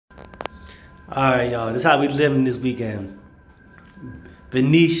Alright, y'all, this is how we living this weekend.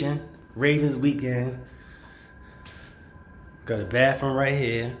 Venetian, Ravens weekend. Got a bathroom right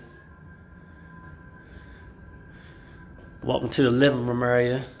here. Welcome to the living room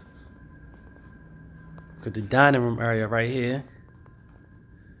area. Got the dining room area right here.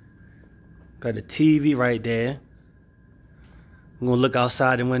 Got the TV right there. I'm gonna look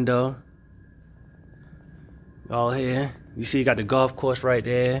outside the window. All here. You see you got the golf course right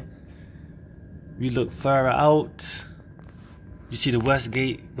there. You look further out. You see the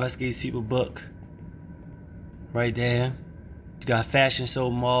Westgate Superbook right there. You got Fashion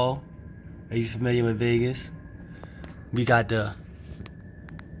Show Mall. Are you familiar with Vegas? We got the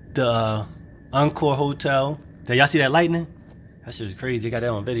Encore Hotel. Did y'all see that lightning? That shit was crazy. They got that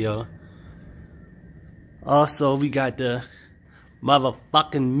on video. Also, we got the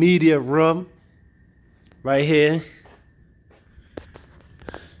motherfucking media room right here.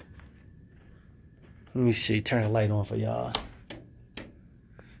 Let me see, turn the light on for y'all.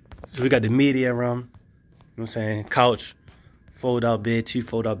 So we got the media room. You know what I'm saying? Couch, fold out bed, 2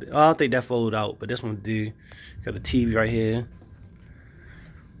 fold out bed. Oh, I don't think that fold out, but this one do. Got the TV right here.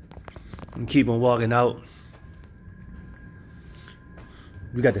 And keep on walking out.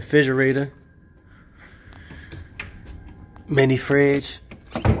 We got the refrigerator. Mini fridge.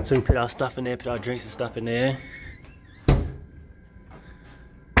 So we can put our stuff in there, put our drinks and stuff in there.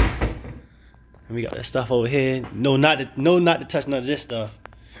 And we got that stuff over here. No, not to touch none of this stuff.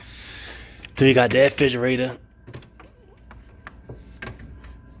 Then we got that refrigerator,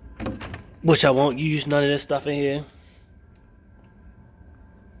 which I won't use none of this stuff in here.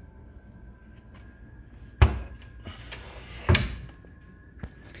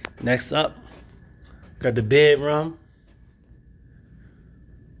 Next up, got the bedroom.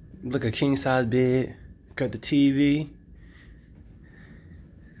 Look, a king size bed. Got the TV.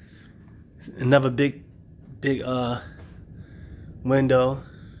 Another big window.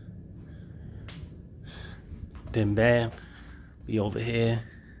 Then bam, we over here.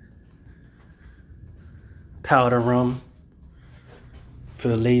 Powder room for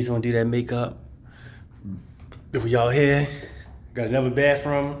the ladies who wanna do that makeup. Then we out here. Got another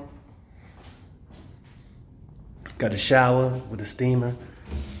bathroom. Got a shower with a steamer.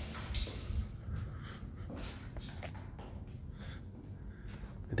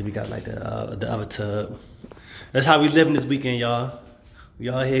 And then we got like the other tub. That's how we living this weekend, y'all. We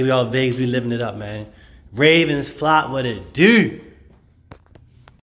all here, we all Vegas, we living it up, man. Ravens flop, what it do?